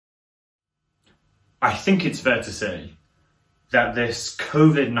I think it's fair to say that this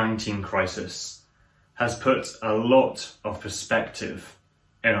COVID-19 crisis has put a lot of perspective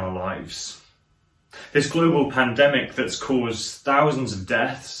in our lives. This global pandemic that's caused thousands of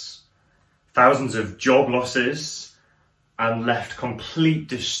deaths, thousands of job losses, and left complete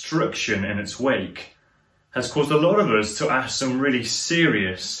destruction in its wake has caused a lot of us to ask some really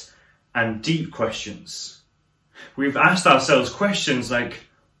serious and deep questions. We've asked ourselves questions like,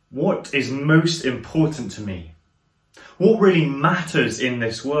 what is most important to me? What really matters in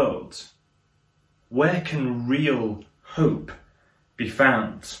this world? Where can real hope be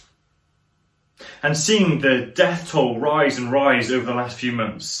found? And seeing the death toll rise and rise over the last few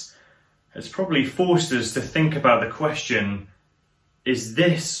months has probably forced us to think about the question, is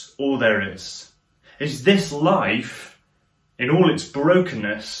this all there is? Is this life, in all its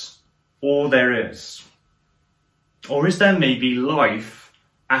brokenness, all there is? Or is there maybe life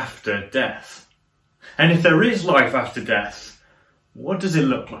after death? And if there is life after death, what does it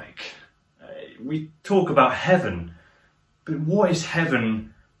look like? We talk about heaven, but what is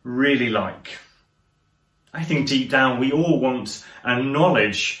heaven really like? I think deep down we all want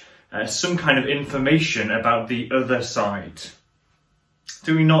knowledge, some kind of information about the other side.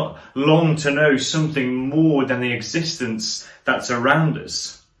 Do we not long to know something more than the existence that's around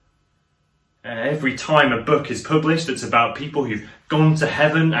us? Every time a book is published that's about people who've gone to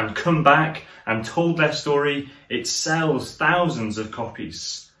heaven and come back and told their story, it sells thousands of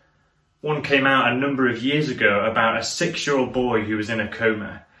copies. One came out a number of years ago about a 6-year-old boy who was in a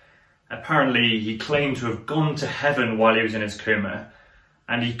coma. Apparently he claimed to have gone to heaven while he was in his coma,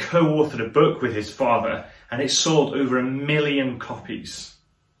 and he co-authored a book with his father, and it sold over 1 million copies.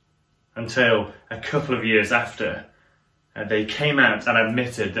 Until a couple of years after, they came out and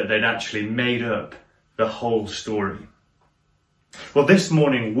admitted that they'd actually made up the whole story. Well, this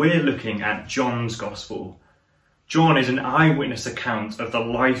morning we're looking at John's Gospel. John is an eyewitness account of the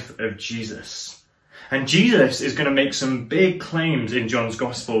life of Jesus. And Jesus is going to make some big claims in John's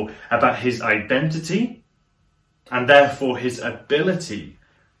Gospel about his identity and therefore his ability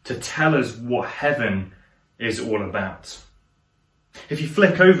to tell us what heaven is all about. If you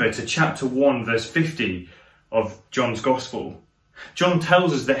flick over to chapter 1, verse 50 of John's Gospel, John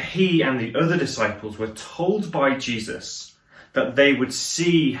tells us that he and the other disciples were told by Jesus that they would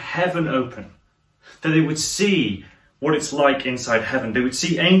see heaven open, that they would see what it's like inside heaven. They would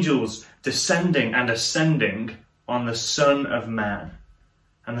see angels descending and ascending on the Son of Man.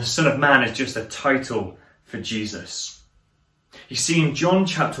 And the Son of Man is just a title for Jesus. You see, in John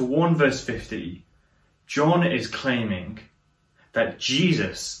chapter 1, verse 50, John is claiming that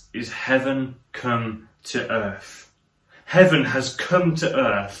Jesus is heaven come to earth. Heaven has come to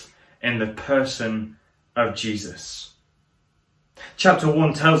earth in the person of Jesus. Chapter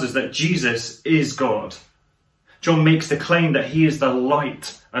 1 tells us that Jesus is God. John makes the claim that he is the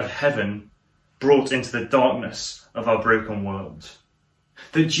light of heaven brought into the darkness of our broken world.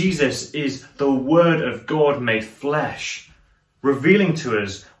 That Jesus is the Word of God made flesh, revealing to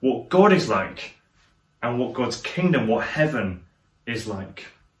us what God is like and what God's kingdom, what heaven is like.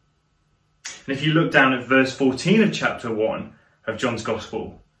 And if you look down at verse 14 of chapter 1 of John's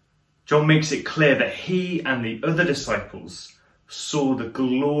Gospel, John makes it clear that he and the other disciples saw the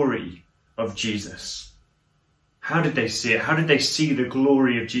glory of Jesus. How did they see it? How did they see the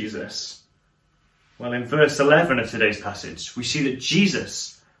glory of Jesus? Well, in verse 11 of today's passage, we see that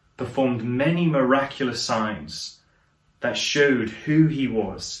Jesus performed many miraculous signs that showed who he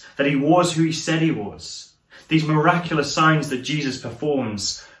was, that he was who he said he was. These miraculous signs that Jesus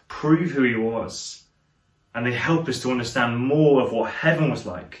performs prove who he was, and they help us to understand more of what heaven was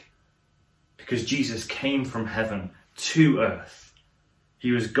like, because Jesus came from heaven to earth.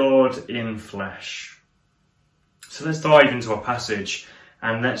 He was God in flesh. So let's dive into our passage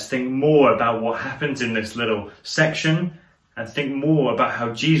and let's think more about what happens in this little section and think more about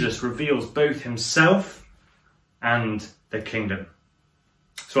how Jesus reveals both himself and the kingdom.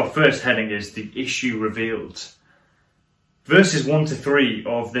 So our first heading is the issue revealed. Verses 1 to 3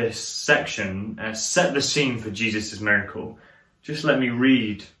 of this section set the scene for Jesus' miracle. Just let me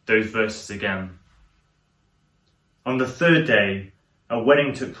read those verses again. On the third day, a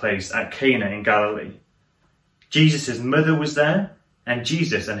wedding took place at Cana in Galilee. Jesus' mother was there, and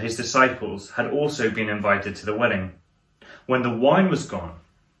Jesus and his disciples had also been invited to the wedding. When the wine was gone,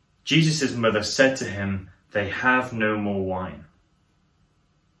 Jesus' mother said to him, "They have no more wine."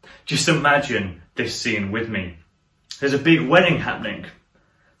 Just imagine this scene with me. There's a big wedding happening.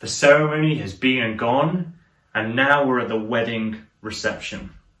 The ceremony has been and gone, and now we're at the wedding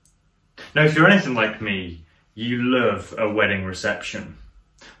reception. Now, if you're anything like me, you love a wedding reception.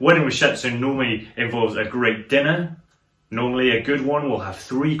 Wedding reception normally involves a great dinner. Normally a good one will have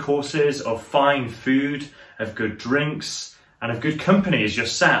 3 courses of fine food, of good drinks, and of good company as you're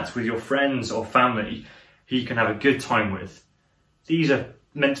sat with your friends or family who you can have a good time with. These are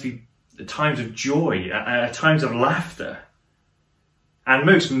meant to be times of joy, times of laughter. And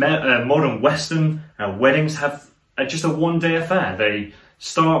most modern Western weddings have just a one-day affair. They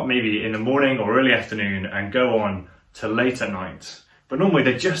start maybe in the morning or early afternoon and go on to late at night. But normally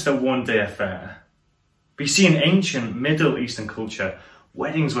they're just a one-day affair. But you see, in ancient Middle Eastern culture,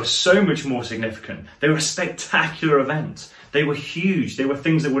 weddings were so much more significant. They were a spectacular event. They were huge. They were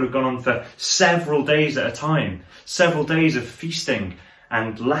things that would have gone on for several days at a time. Several days of feasting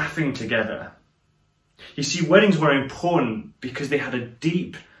and laughing together. You see, weddings were important because they had a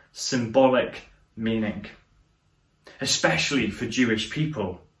deep symbolic meaning, especially for Jewish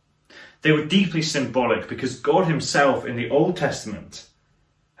people. They were deeply symbolic because God himself in the Old Testament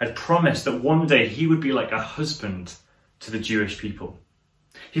had promised that one day he would be like a husband to the Jewish people.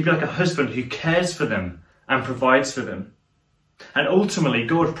 He'd be like a husband who cares for them and provides for them. And ultimately,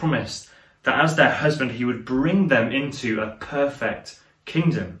 God promised that as their husband, he would bring them into a perfect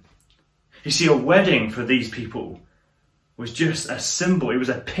kingdom. You see, a wedding for these people was just a symbol. It was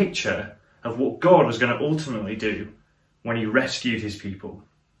a picture of what God was going to ultimately do when he rescued his people.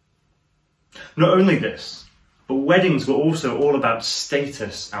 Not only this, but weddings were also all about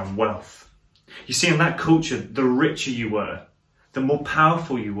status and wealth. You see, in that culture, the richer you were, the more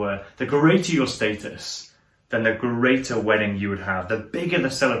powerful you were, the greater your status, then the greater wedding you would have. The bigger the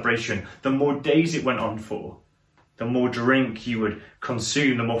celebration, the more days it went on for, the more drink you would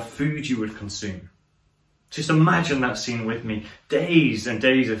consume, the more food you would consume. Just imagine that scene with me. Days and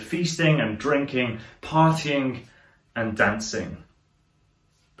days of feasting and drinking, partying and dancing.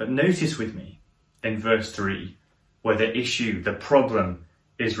 But notice with me in verse 3, where the issue, the problem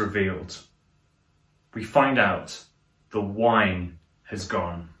is revealed. We find out the wine has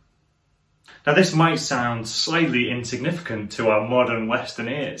gone. Now this might sound slightly insignificant to our modern Western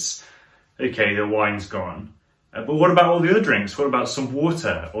ears. Okay, the wine's gone. But what about all the other drinks? What about some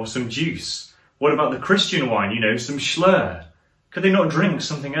water or some juice? What about the Christian wine, some Schlur? Could they not drink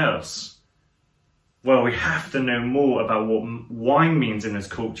something else? Well, we have to know more about what wine means in this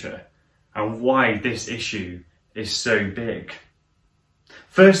culture and why this issue is so big.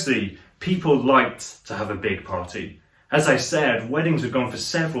 Firstly, people liked to have a big party. As I said, weddings were gone for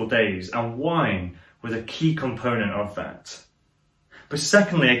several days and wine was a key component of that. But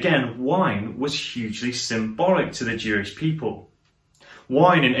secondly, again, wine was hugely symbolic to the Jewish people.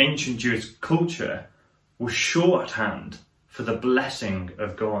 Wine in ancient Jewish culture was shorthand for the blessing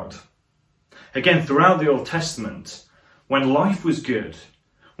of God. Again, throughout the Old Testament, when life was good,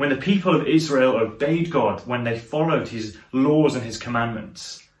 when the people of Israel obeyed God, when they followed his laws and his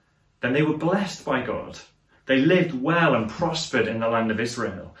commandments, then they were blessed by God. They lived well and prospered in the land of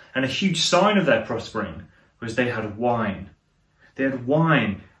Israel. And a huge sign of their prospering was they had wine. They had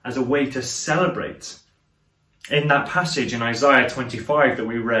wine as a way to celebrate. In that passage in Isaiah 25 that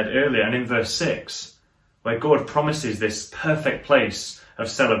we read earlier, and in verse 6, where God promises this perfect place of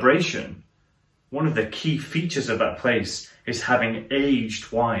celebration, one of the key features of that place is having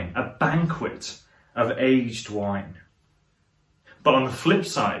aged wine, a banquet of aged wine. But on the flip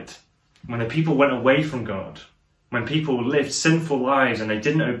side, when the people went away from God, when people lived sinful lives and they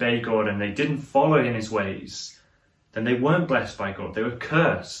didn't obey God and they didn't follow in his ways, then they weren't blessed by God, they were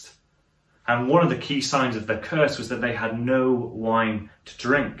cursed. And one of the key signs of the curse was that they had no wine to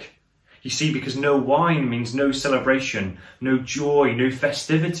drink. You see, because no wine means no celebration, no joy, no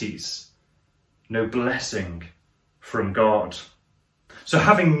festivities, no blessing from God. So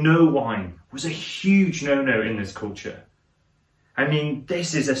having no wine was a huge no-no in this culture. I mean,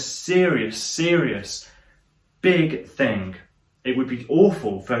 this is a serious, big thing. It would be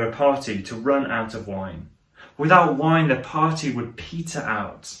awful for a party to run out of wine. Without wine, the party would peter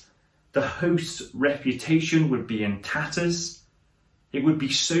out. The host's reputation would be in tatters. It would be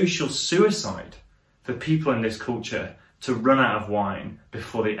social suicide for people in this culture to run out of wine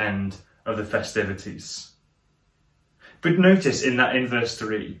before the end of the festivities. But notice in verse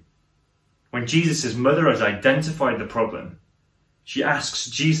 3, when Jesus' mother has identified the problem, she asks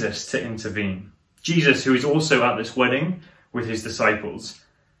Jesus to intervene. Jesus, who is also at this wedding with his disciples,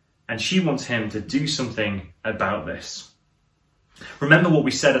 and she wants him to do something about this. Remember what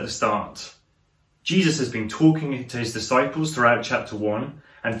we said at the start. Jesus has been talking to his disciples throughout chapter 1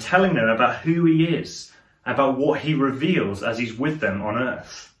 and telling them about who he is, about what he reveals as he's with them on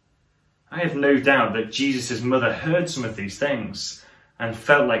earth. I have no doubt that Jesus' mother heard some of these things and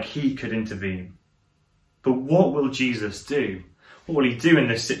felt like he could intervene. But what will Jesus do? What will he do in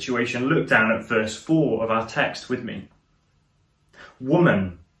this situation? Look down at verse 4 of our text with me.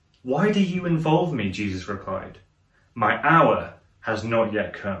 "Woman, why do you involve me?" Jesus replied. "My hour has not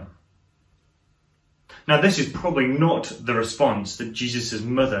yet come." Now, this is probably not the response that Jesus'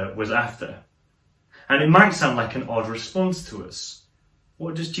 mother was after. And it might sound like an odd response to us.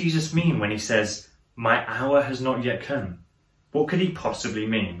 What does Jesus mean when he says, "My hour has not yet come"? What could he possibly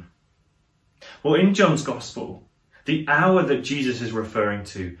mean? Well, in John's Gospel, the hour that Jesus is referring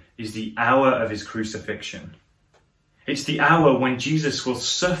to is the hour of his crucifixion. It's the hour when Jesus will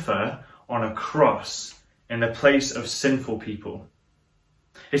suffer on a cross in the place of sinful people.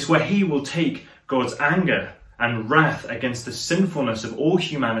 It's where he will take God's anger and wrath against the sinfulness of all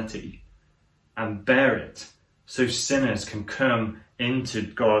humanity and bear it so sinners can come into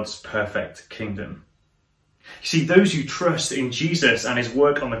God's perfect kingdom. You see, those who trust in Jesus and his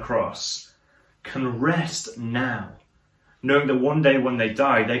work on the cross can rest now, knowing that one day when they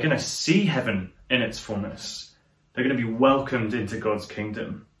die, they're going to see heaven in its fullness. They're going to be welcomed into God's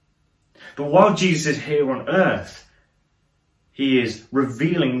kingdom. But while Jesus is here on earth, he is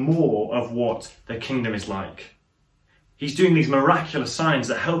revealing more of what the kingdom is like. He's doing these miraculous signs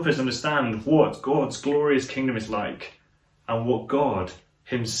that help us understand what God's glorious kingdom is like and what God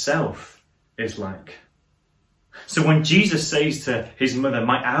himself is like. So when Jesus says to his mother,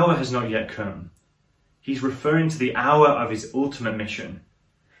 "My hour has not yet come," he's referring to the hour of his ultimate mission,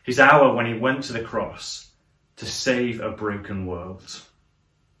 his hour when he went to the cross to save a broken world.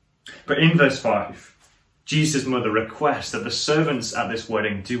 But in verse 5, Jesus' mother requests that the servants at this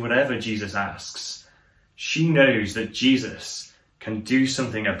wedding do whatever Jesus asks. She knows that Jesus can do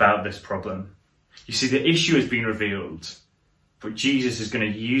something about this problem. You see, the issue has been revealed, but Jesus is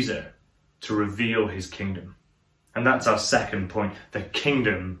going to use it to reveal his kingdom. And that's our second point, the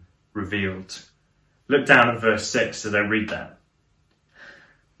kingdom revealed. Look down at verse 6 as I read that.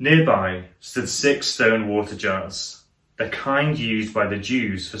 "Nearby stood 6 stone water jars, the kind used by the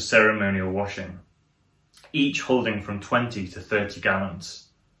Jews for ceremonial washing, each holding from 20 to 30 gallons.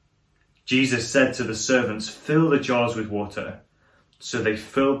 Jesus said to the servants, 'Fill the jars with water.' So they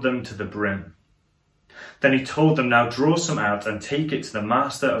filled them to the brim. Then he told them, 'Now draw some out and take it to the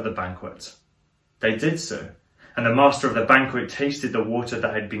master of the banquet.' They did so, and the master of the banquet tasted the water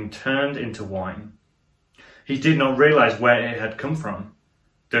that had been turned into wine. He did not realize where it had come from,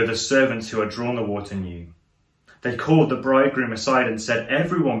 though the servants who had drawn the water knew. They called the bridegroom aside and said,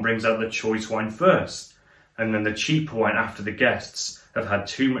 'Everyone brings out the choice wine first, and then the cheaper wine after the guests have had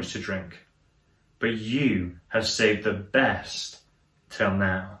too much to drink. But you have saved the best till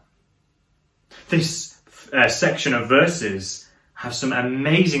now.'" This section of verses have some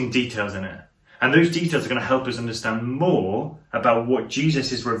amazing details in it. And those details are going to help us understand more about what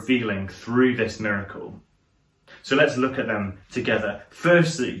Jesus is revealing through this miracle. So let's look at them together.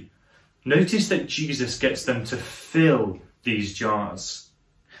 Firstly, notice that Jesus gets them to fill these jars.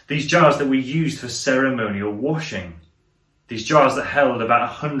 These jars that we used for ceremonial washing. These jars that held about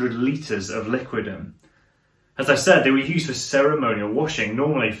 100 litres of liquid in. As I said, they were used for ceremonial washing,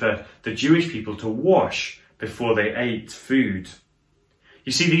 normally for the Jewish people to wash before they ate food.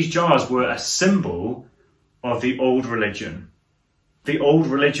 You see, these jars were a symbol of the old religion. The old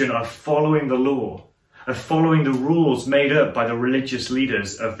religion of following the law, of following the rules made up by the religious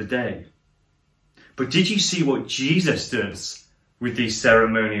leaders of the day. But did you see what Jesus does with these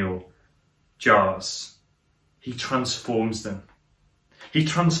ceremonial jars? He transforms them. He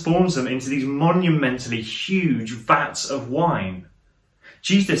transforms them into these monumentally huge vats of wine.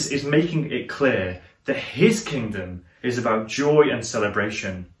 Jesus is making it clear that his kingdom is about joy and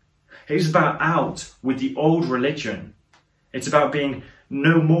celebration. It's about out with the old religion. It's about being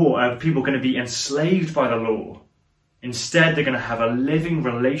no more of people going to be enslaved by the law. Instead, they're going to have a living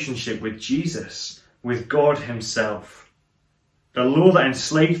relationship with Jesus, with God himself. The law that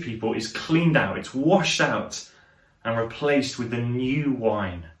enslaved people is cleaned out, it's washed out and replaced with the new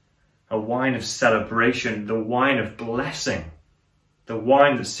wine, a wine of celebration, the wine of blessing, the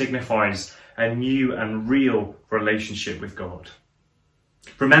wine that signifies a new and real relationship with God.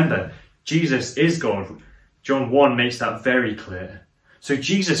 Remember, Jesus is God. John 1 makes that very clear. So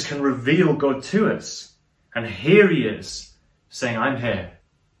Jesus can reveal God to us. And here he is saying, "I'm here."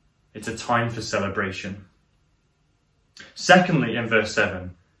 It's a time for celebration. Secondly, in verse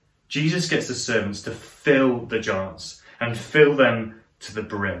 7, Jesus gets the servants to fill the jars and fill them to the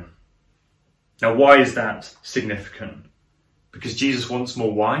brim. Now, why is that significant? Because Jesus wants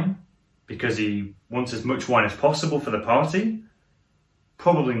more wine? Because he wants as much wine as possible for the party?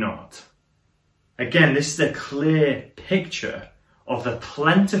 Probably not. Again, this is a clear picture of the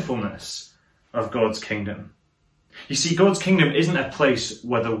plentifulness of God's kingdom. You see, God's kingdom isn't a place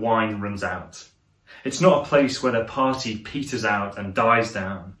where the wine runs out. It's not a place where the party peters out and dies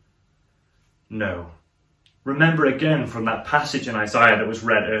down. No. Remember again from that passage in Isaiah that was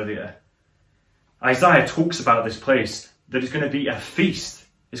read earlier. Isaiah talks about this place that is going to be a feast.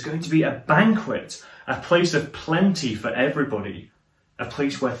 It's going to be a banquet, a place of plenty for everybody, a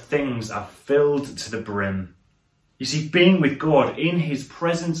place where things are filled to the brim. You see, being with God in his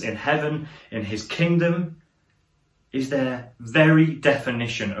presence in heaven, in his kingdom, is their very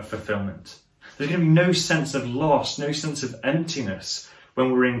definition of fulfillment. There's going to be no sense of loss, no sense of emptiness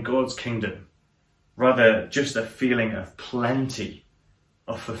when we're in God's kingdom. Rather, just a feeling of plenty,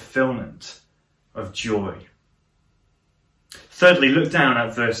 of fulfillment, of joy. Thirdly, look down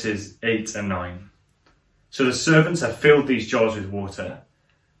at verses 8 and 9. So the servants have filled these jars with water,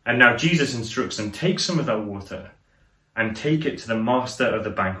 and now Jesus instructs them, take some of that water and take it to the master of the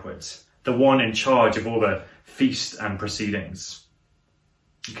banquet, the one in charge of all the feast and proceedings.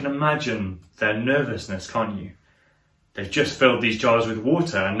 You can imagine their nervousness, can't you? They've just filled these jars with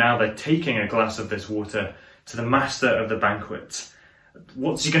water, and now they're taking a glass of this water to the master of the banquet.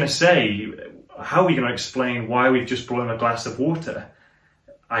 What's he going to say? How are we going to explain why we've just brought him a glass of water?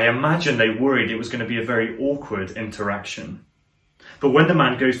 I imagine they worried it was going to be a very awkward interaction. But when the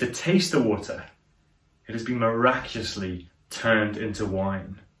man goes to taste the water, it has been miraculously turned into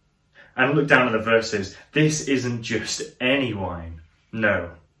wine. And look down at the verses. This isn't just any wine.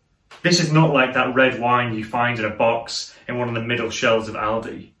 No. This is not like that red wine you find in a box in one of the middle shelves of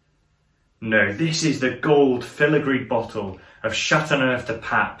Aldi. No, this is the gold filigreed bottle of Chateauneuf de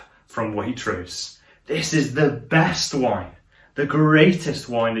Pape from Waitrose. This is the best wine, the greatest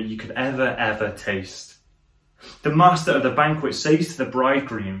wine that you could ever taste. The master of the banquet says to the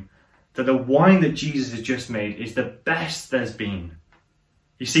bridegroom that the wine that Jesus has just made is the best there's been.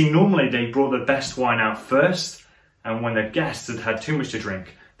 You see, normally they brought the best wine out first, and when the guests had had too much to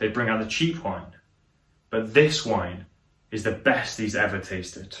drink, they bring out the cheap wine. But this wine is the best he's ever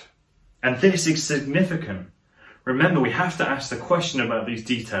tasted. And this is significant. Remember, we have to ask the question about these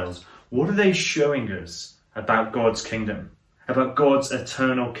details. What are they showing us about God's kingdom? About God's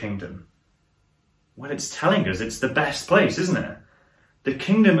eternal kingdom? Well, it's telling us it's the best place, isn't it? The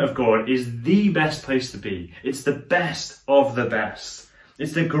kingdom of God is the best place to be. It's the best of the best.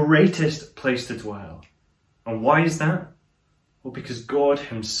 It's the greatest place to dwell. And why is that? Well, because God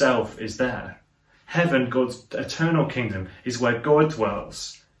himself is there. Heaven, God's eternal kingdom, is where God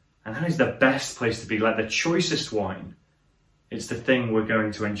dwells. And that is the best place to be, like the choicest wine. It's the thing we're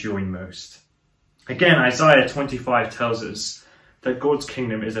going to enjoy most. Again, Isaiah 25 tells us that God's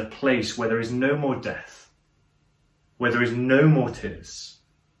kingdom is a place where there is no more death, where there is no more tears.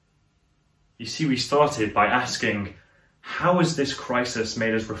 You see, we started by asking, how has this crisis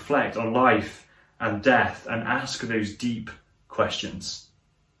made us reflect on life and death and ask those deep questions?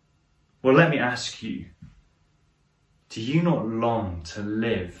 Well, let me ask you, do you not long to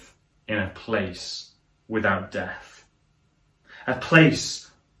live in a place without death? A place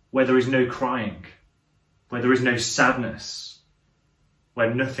where there is no crying, where there is no sadness,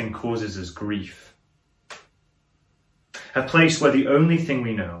 where nothing causes us grief. A place where the only thing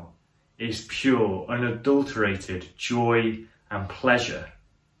we know is pure, unadulterated joy and pleasure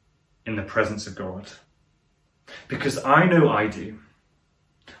in the presence of God. Because I know I do.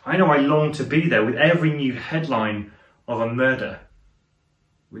 I know I long to be there with every new headline of a murder,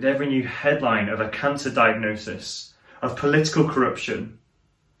 with every new headline of a cancer diagnosis, of political corruption,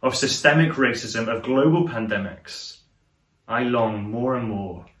 of systemic racism, of global pandemics. I long more and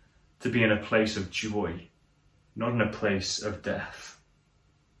more to be in a place of joy, not in a place of death.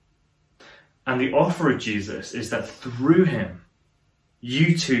 And the offer of Jesus is that through him,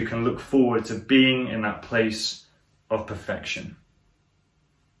 you too can look forward to being in that place of perfection.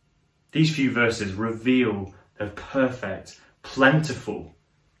 These few verses reveal the perfect, plentiful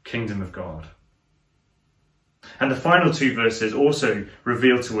kingdom of God. And the final two verses also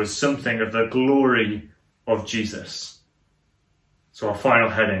reveal to us something of the glory of Jesus. So our final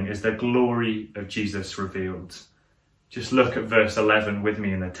heading is the glory of Jesus revealed. Just look at verse 11 with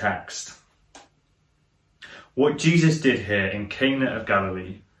me in the text. What Jesus did here in Cana of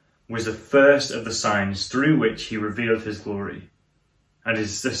Galilee was the first of the signs through which he revealed his glory, and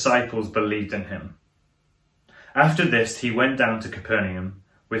his disciples believed in him. After this, he went down to Capernaum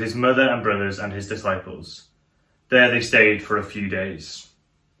with his mother and brothers and his disciples. There they stayed for a few days.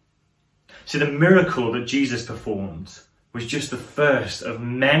 See, the miracle that Jesus performed was just the first of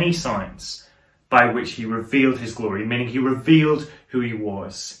many signs by which he revealed his glory, meaning he revealed who he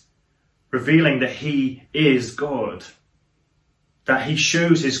was, revealing that he is God. that he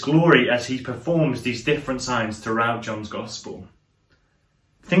shows his glory as he performs these different signs throughout John's Gospel.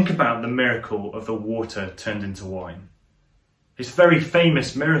 Think about the miracle of the water turned into wine. It's a very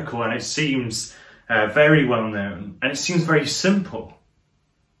famous miracle, and it seems very well known, and it seems very simple.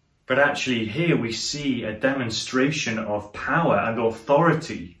 But actually here we see a demonstration of power and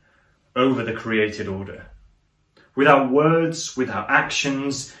authority over the created order. Without words, without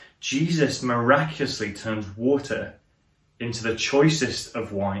actions, Jesus miraculously turns water into the choicest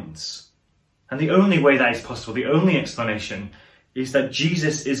of wines. And the only way that is possible, the only explanation, is that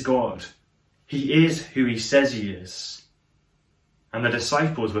Jesus is God. He is who he says he is. And the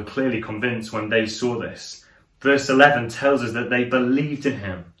disciples were clearly convinced when they saw this. Verse 11 tells us that they believed in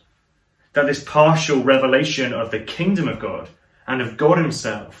him, that this partial revelation of the kingdom of God and of God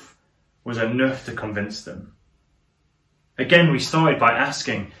himself was enough to convince them. Again, we started by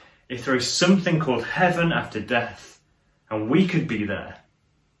asking if there is something called heaven after death, and we could be there.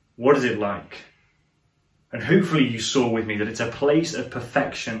 What is it like? And hopefully you saw with me that it's a place of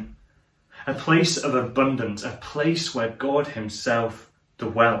perfection, a place of abundance, a place where God himself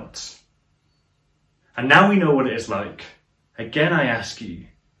dwelt. And now we know what it is like. Again, I ask you,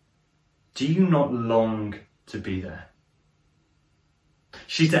 do you not long to be there?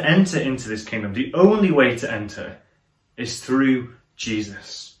 See, to enter into this kingdom, the only way to enter is through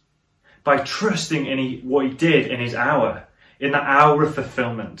Jesus. By trusting in what he did in his hour, in that hour of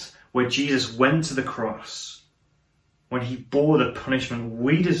fulfillment, where Jesus went to the cross, when he bore the punishment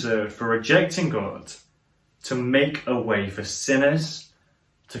we deserved for rejecting God, to make a way for sinners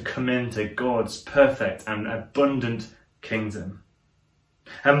to come into God's perfect and abundant kingdom.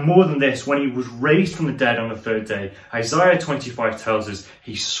 And more than this, when he was raised from the dead on the third day, Isaiah 25 tells us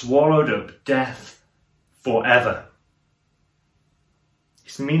he swallowed up death forever.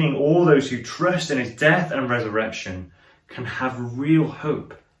 It's meaning all those who trust in his death and resurrection can have real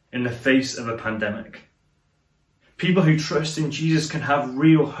hope in the face of a pandemic. People who trust in Jesus can have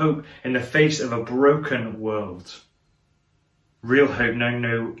real hope in the face of a broken world. Real hope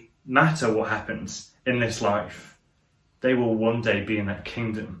no matter what happens in this life. They will one day be in that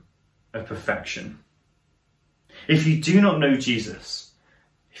kingdom of perfection. If you do not know Jesus,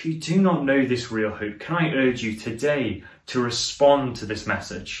 if you do not know this real hope, can I urge you today to respond to this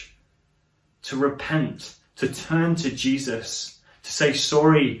message, to repent, to turn to Jesus, to say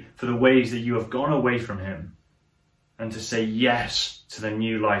sorry for the ways that you have gone away from him, and to say yes to the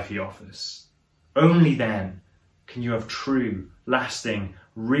new life he offers. Only then can you have true, lasting,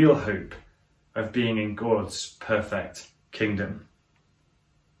 real hope of being in God's perfect kingdom.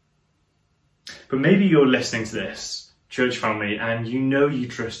 But maybe you're listening to this, church family, and you know you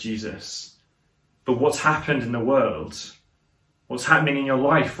trust Jesus. But what's happened in the world? What's happening in your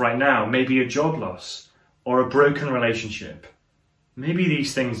life right now? Maybe a job loss or a broken relationship. Maybe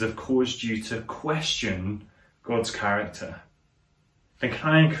these things have caused you to question God's character. Then can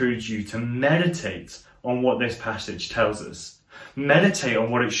I encourage you to meditate on what this passage tells us? Meditate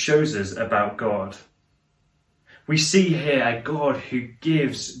on what it shows us about God. We see here a God who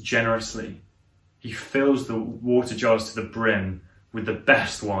gives generously. He fills the water jars to the brim with the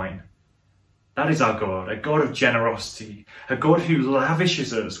best wine. That is our God, a God of generosity, a God who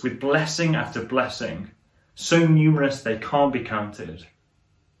lavishes us with blessing after blessing, so numerous they can't be counted.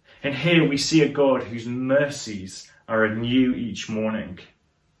 And here we see a God whose mercies are anew each morning.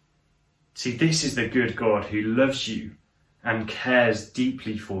 See, this is the good God who loves you and cares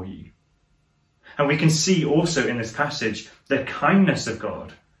deeply for you. And we can see also in this passage the kindness of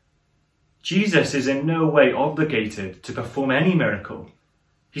God. Jesus is in no way obligated to perform any miracle.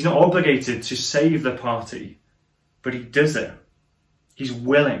 He's not obligated to save the party, but he does it. He's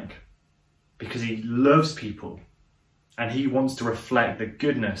willing because he loves people and he wants to reflect the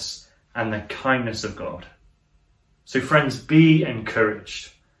goodness and the kindness of God. So friends, be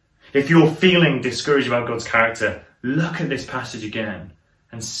encouraged. If you're feeling discouraged about God's character, look at this passage again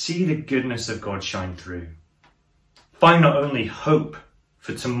and see the goodness of God shine through. Find not only hope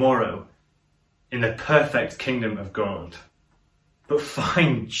for tomorrow in the perfect kingdom of God, but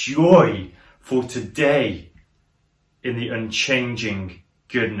find joy for today in the unchanging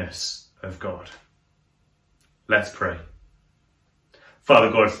goodness of God. Let's pray.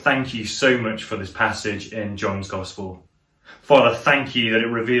 Father God, thank you so much for this passage in John's Gospel. Father, thank you that it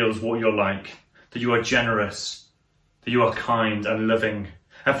reveals what you're like, that you are generous, that you are kind and loving.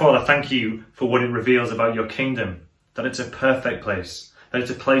 And Father, thank you for what it reveals about your kingdom, that it's a perfect place, that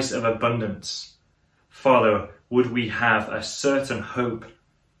it's a place of abundance. Father, would we have a certain hope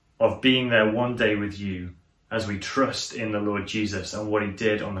of being there one day with you as we trust in the Lord Jesus and what he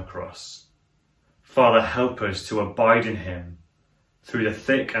did on the cross. Father, help us to abide in him, through the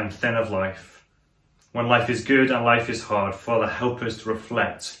thick and thin of life. When life is good and life is hard, Father, help us to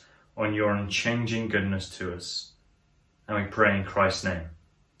reflect on your unchanging goodness to us. And we pray in Christ's name.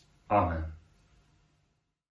 Amen.